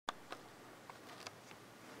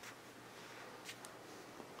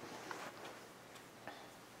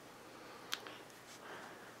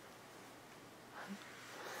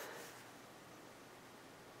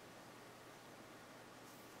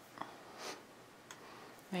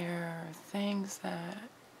There are things that,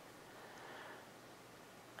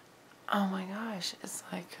 oh my gosh, it's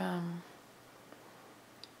like,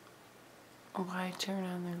 why turn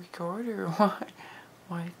on the recorder?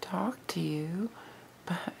 Why talk to you?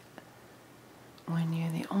 But when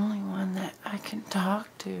you're the only one that I can talk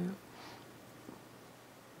to,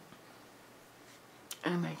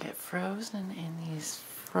 and I get frozen in these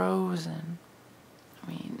frozen, I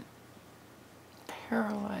mean,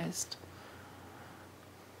 paralyzed.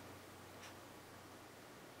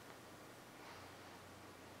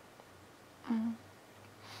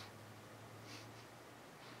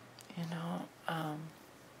 You know, I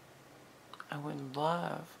would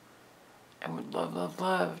love,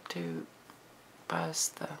 love to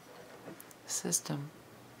bust the system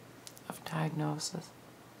of diagnosis.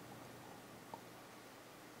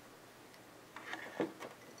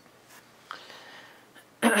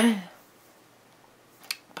 But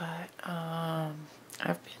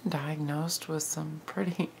I've been diagnosed with some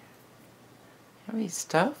pretty heavy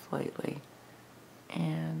stuff lately,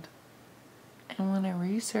 and when I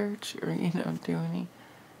research or do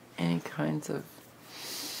any kinds of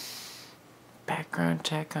background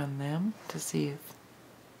check on them to see if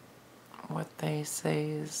what they say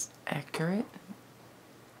is accurate,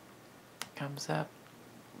 comes up,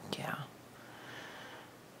 yeah.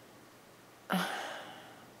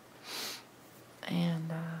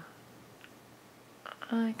 And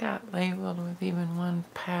I got labeled with even one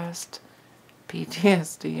past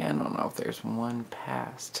PTSD. I don't know if there's one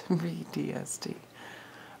past PTSD,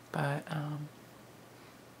 but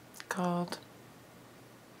called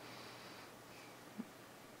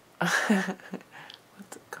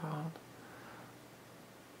what's it called?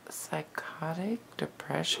 Psychotic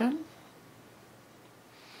depression.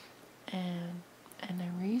 And I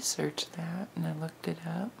researched that and I looked it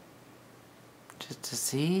up just to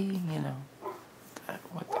see,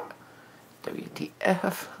 what the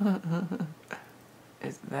WTF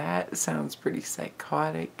is that? It sounds pretty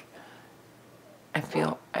psychotic. I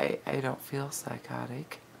don't feel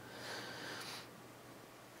psychotic.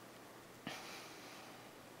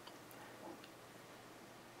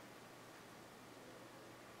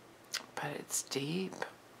 But it's deep,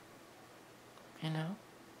 and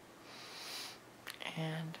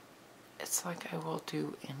it's like I will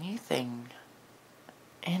do anything,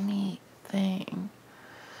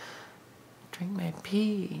 drink my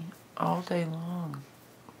pee all day long.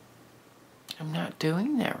 I'm not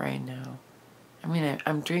doing that right now. I mean,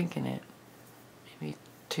 I'm drinking it maybe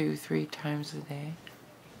 2-3 times a day.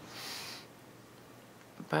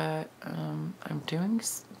 But I'm doing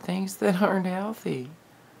things that aren't healthy.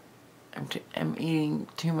 I'm eating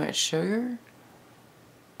too much sugar.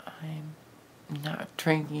 I'm not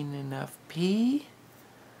drinking enough pee.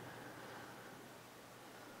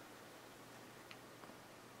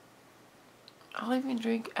 I'll even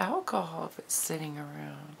drink alcohol if it's sitting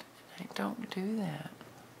around. And I don't do that,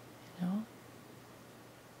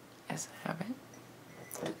 as a habit.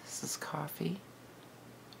 This is coffee.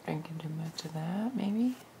 Drinking too much of that,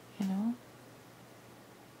 maybe,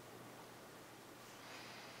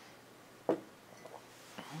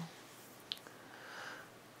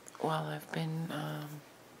 Well, I've been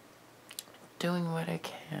doing what I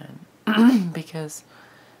can because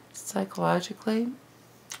psychologically,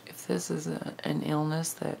 if this is an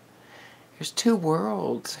illness that there's two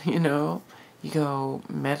worlds, you go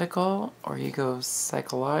medical or you go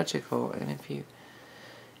psychological, and if you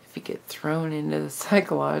get thrown into the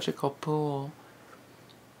psychological pool,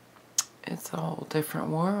 it's a whole different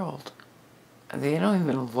world. They don't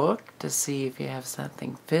even look to see if you have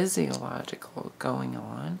something physiological going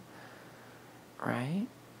on, right?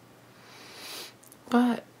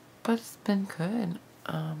 But it's been good.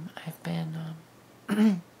 I've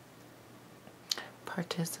been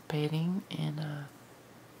participating in a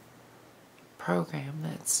program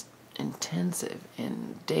that's intensive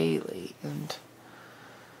and daily, and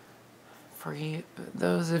for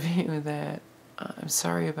those of you that I'm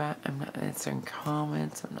sorry about, I'm not answering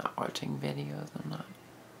comments, I'm not watching videos, I'm not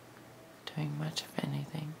doing much of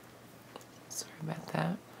anything. Sorry about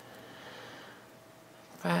that.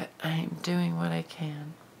 But I'm doing what I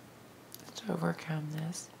can to overcome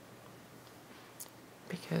this,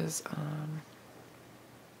 because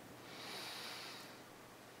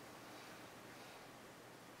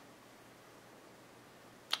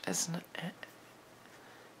it's not,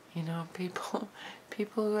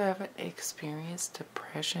 people who haven't experienced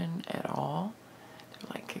depression at all, they're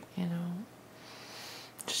like,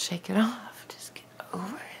 just shake it off, just get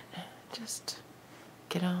over it, just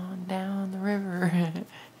get on down the river.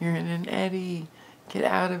 You're in an eddy, get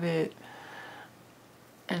out of it.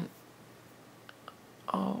 And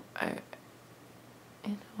oh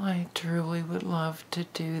I truly would love to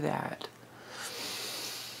do that.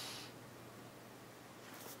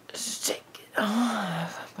 Shake it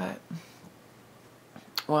off, but,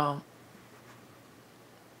 well,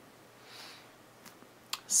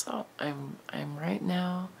 so I'm right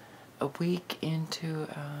now a week into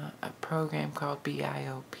a program called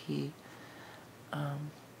BIOP.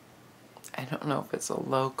 I don't know if it's a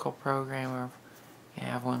local program or if you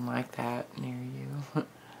have one like that near you.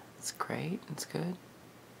 It's great. It's good.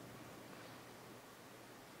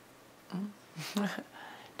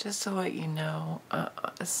 Just to let you know,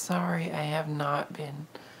 sorry I have not been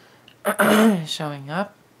showing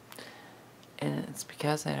up. And it's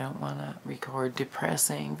because I don't want to record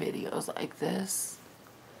depressing videos like this.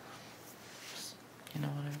 You know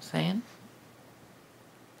what I'm saying?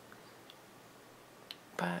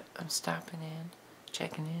 But I'm stopping in,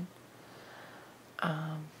 checking in.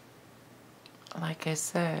 Like I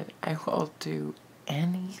said, I will do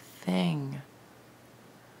anything.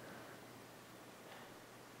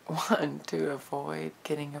 One, to avoid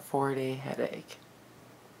getting a 4-day headache.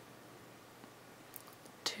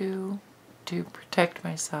 2, to protect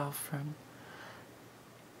myself from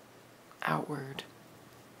outward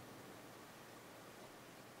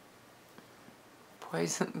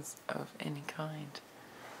poisons of any kind,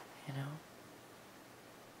 you know.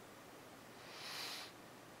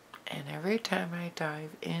 And every time I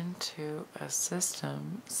dive into a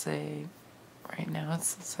system, say, right now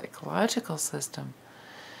it's the psychological system,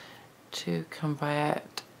 to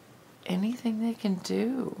combat anything they can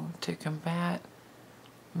do to combat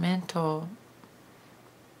mental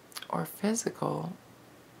or physical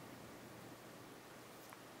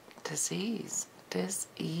disease,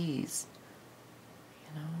 dis-ease,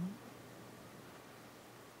 you know.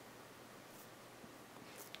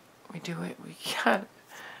 We do what we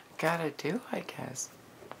gotta do, I guess.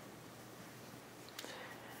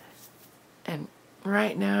 And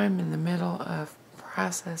right now I'm in the middle of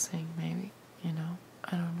processing, maybe, you know,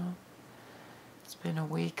 I don't know. It's been a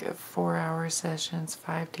week of 4-hour sessions,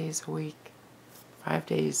 5 days a week. 5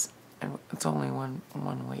 days, and it's only one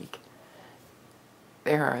week.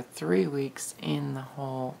 There are 3 weeks in the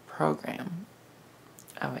whole program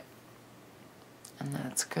of it, and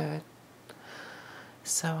that's good.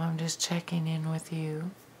 So I'm just checking in with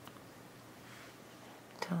you,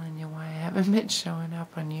 telling you why I haven't been showing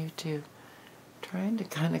up on YouTube, trying to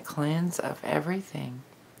kind of cleanse of everything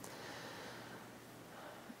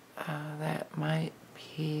that might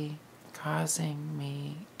be causing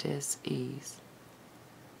me dis-ease.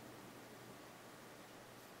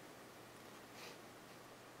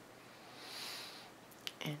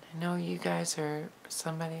 And I know you guys are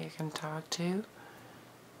somebody I can talk to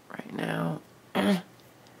right now. I've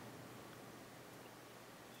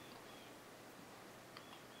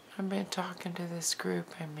been talking to this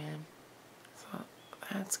group I'm in, so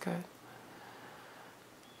that's good.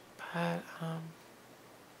 But,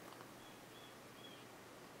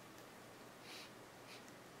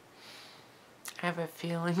 I have a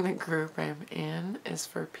feeling the group I'm in is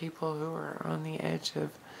for people who are on the edge of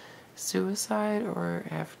suicide or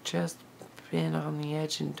have just been on the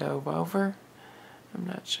edge and dove over. I'm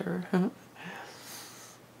not sure.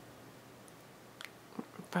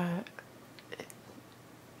 But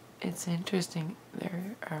it's interesting.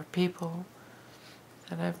 There are people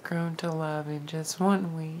that I've grown to love in just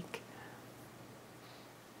 1 week.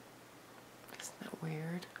 Isn't that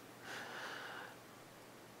weird?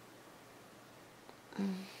 I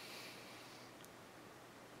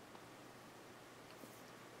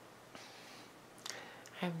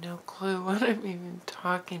have no clue what I'm even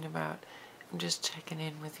talking about. I'm just checking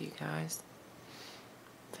in with you guys.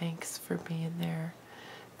 Thanks for being there.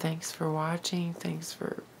 Thanks for watching. Thanks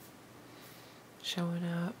for showing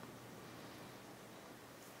up.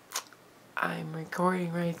 I'm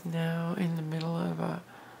recording right now in the middle of a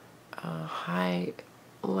high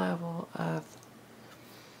level of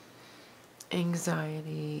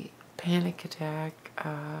anxiety, panic attack,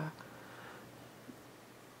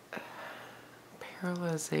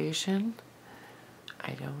 paralyzation.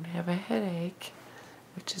 I don't have a headache,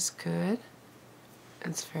 which is good.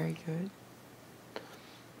 It's very good.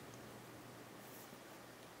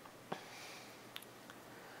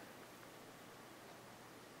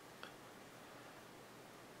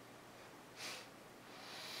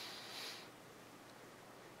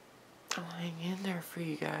 I'll hang in there for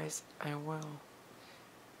you guys. I will.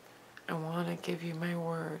 I want to give you my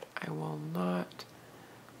word. I will not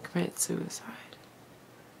commit suicide.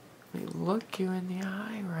 Let me look you in the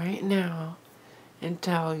eye right now and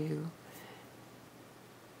tell you,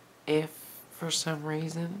 if for some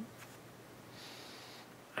reason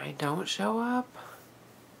I don't show up,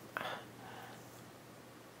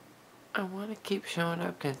 I want to keep showing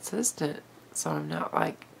up consistent, so I'm not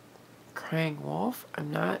like crying wolf.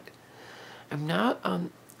 I'm not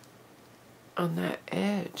on that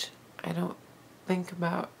edge. I don't think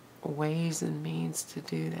about ways and means to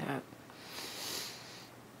do that.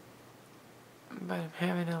 But I'm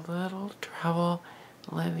having a little trouble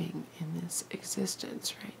living in this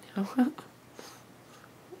existence right now.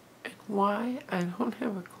 And why? I don't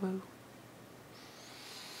have a clue.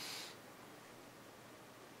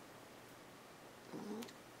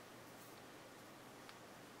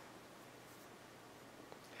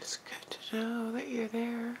 It's good to know that you're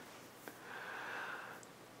there.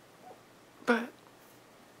 But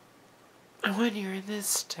when you're in this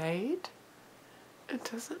state, it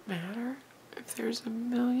doesn't matter if there's a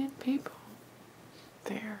million people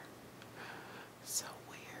there. So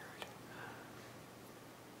weird.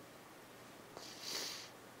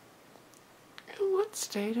 And what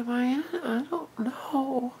state am I in? I don't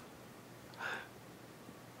know.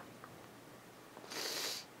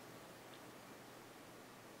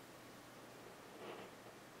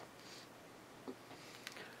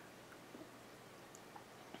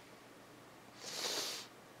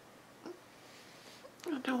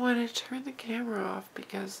 I don't want to turn the camera off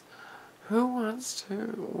because who wants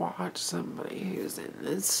to watch somebody who's in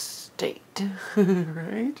this state,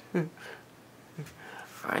 right?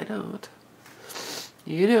 I don't.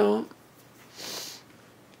 You don't.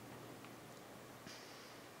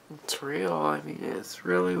 It's real. I mean, it's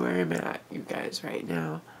really where I'm at, you guys, right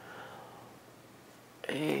now.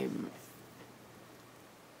 I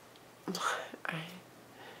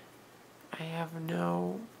have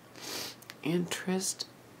no interest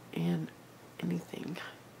in anything,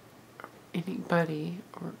 anybody,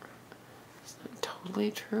 or it's not totally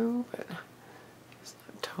true, but it's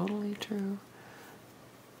not totally true.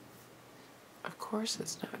 Of course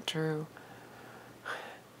it's not true.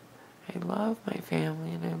 I love my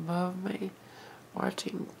family and I love my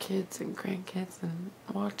watching kids and grandkids and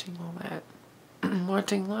watching all that,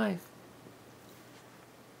 watching life.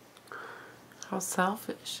 How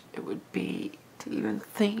selfish it would be to even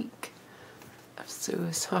think of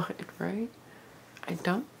suicide, right? I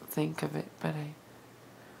don't think of it, but I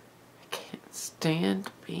can't stand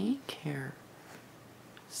being here.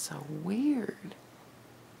 So weird.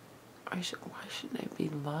 Why shouldn't I be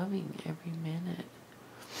loving every minute?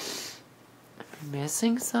 Am I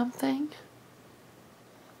missing something?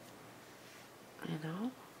 You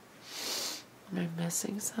know? Am I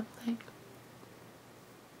missing something?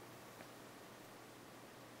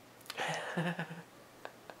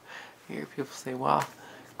 I hear people say, well,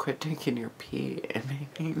 quit drinking your pee, and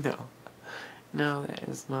maybe no, that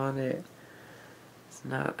is not it. It's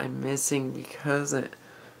not, I'm missing because it,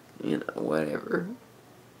 whatever.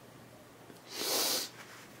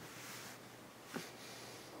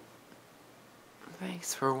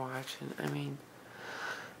 Thanks for watching. I mean,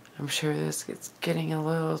 I'm sure this is getting a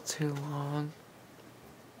little too long.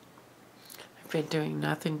 I've been doing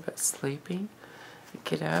nothing but sleeping. I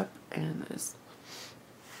get up and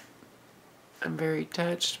I'm very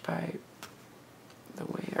touched by the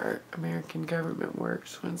way our American government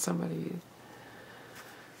works. When somebody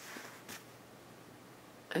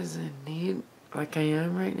is in need, like I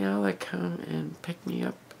am right now, they come and pick me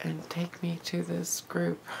up and take me to this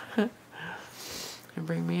group and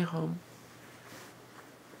bring me home.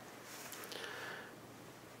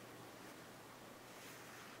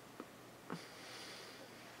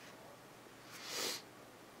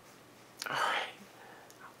 Alright,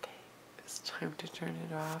 okay, it's time to turn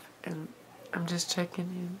it off, and I'm just checking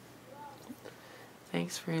in.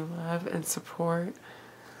 Thanks for your love and support.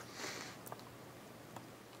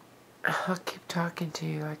 I'll keep talking to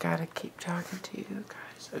you. I gotta keep talking to you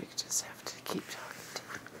guys. So you just have to keep talking to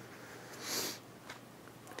you.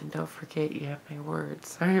 And don't forget you have my words.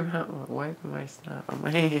 Sorry about wiping my snot on my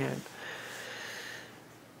hand.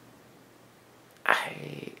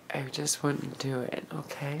 I just wouldn't do it,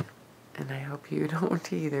 okay? And I hope you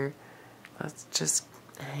don't either. Let's just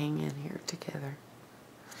hang in here together.